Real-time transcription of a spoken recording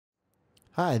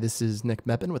Hi, this is Nick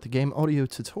Meppen with a game audio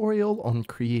tutorial on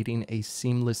creating a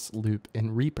seamless loop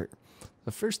in Reaper.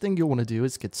 The first thing you'll want to do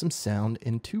is get some sound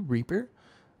into Reaper.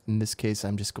 In this case,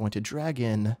 I'm just going to drag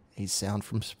in a sound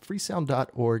from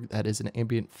freesound.org that is an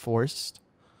ambient forest,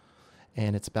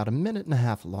 and it's about 1.5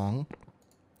 minutes long.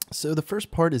 So the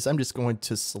first part is I'm just going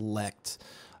to select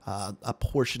a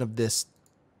portion of this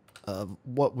of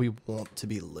what we want to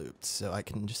be looped. So I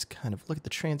can just kind of look at the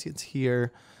transients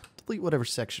here, delete whatever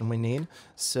section we need.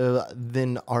 So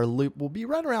then our loop will be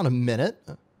right around 1 minute.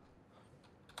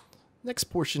 Next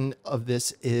portion of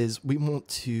this is we want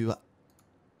to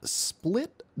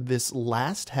split this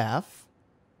last half.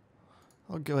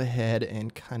 I'll go ahead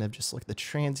and kind of just look at the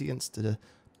transients to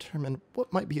determine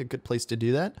what might be a good place to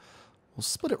do that. We'll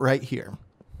split it right here.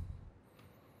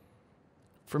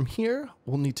 From here,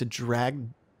 we'll need to drag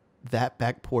that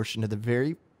back portion to the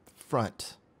very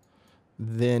front.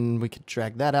 Then we could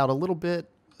drag that out a little bit,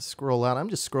 scroll out. I'm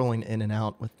just scrolling in and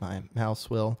out with my mouse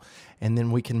wheel. And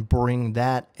then we can bring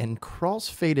that and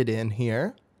crossfade it in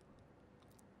here.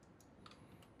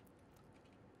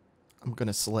 I'm going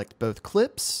to select both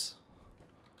clips.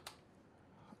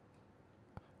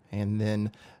 And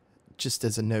then just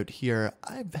as a note here,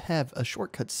 I have a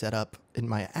shortcut set up in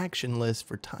my action list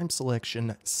for time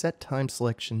selection, set time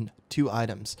selection to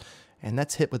items. And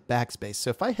that's hit with backspace. So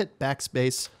if I hit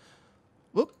backspace,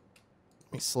 whoop,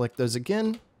 let me select those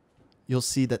again. You'll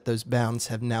see that those bounds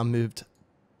have now moved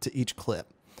to each clip.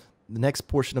 The next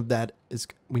portion of that is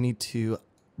we need to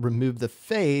remove the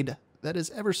fade that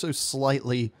is ever so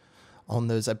slightly on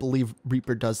those. I believe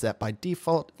Reaper does that by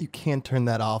default. You can turn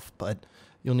that off, but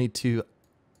you'll need to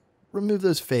remove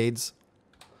those fades.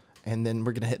 And then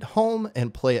we're going to hit home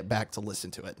and play it back to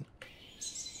listen to it.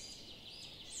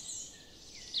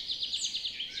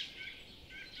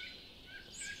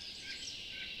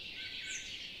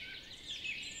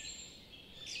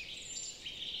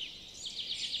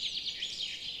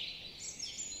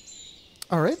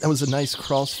 All right, that was a nice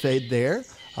crossfade there.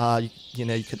 You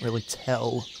know, you couldn't really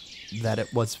tell that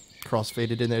it was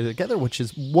crossfaded in there together, which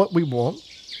is what we want.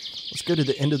 Let's go to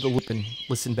the end of the loop and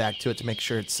listen back to it to make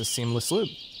sure it's a seamless loop.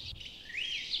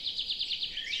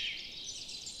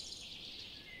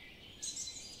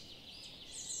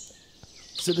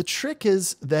 So the trick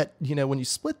is that, you know, when you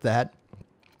split that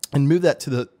and move that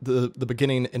to the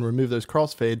beginning and remove those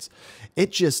crossfades,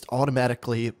 it just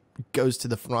automatically goes to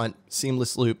the front,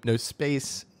 seamless loop, no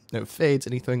space, no fades,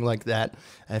 anything like that.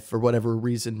 If for whatever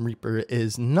reason Reaper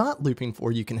is not looping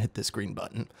for, you can hit this green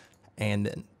button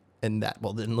and that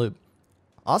will then loop.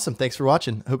 Awesome. Thanks for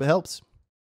watching. Hope it helps.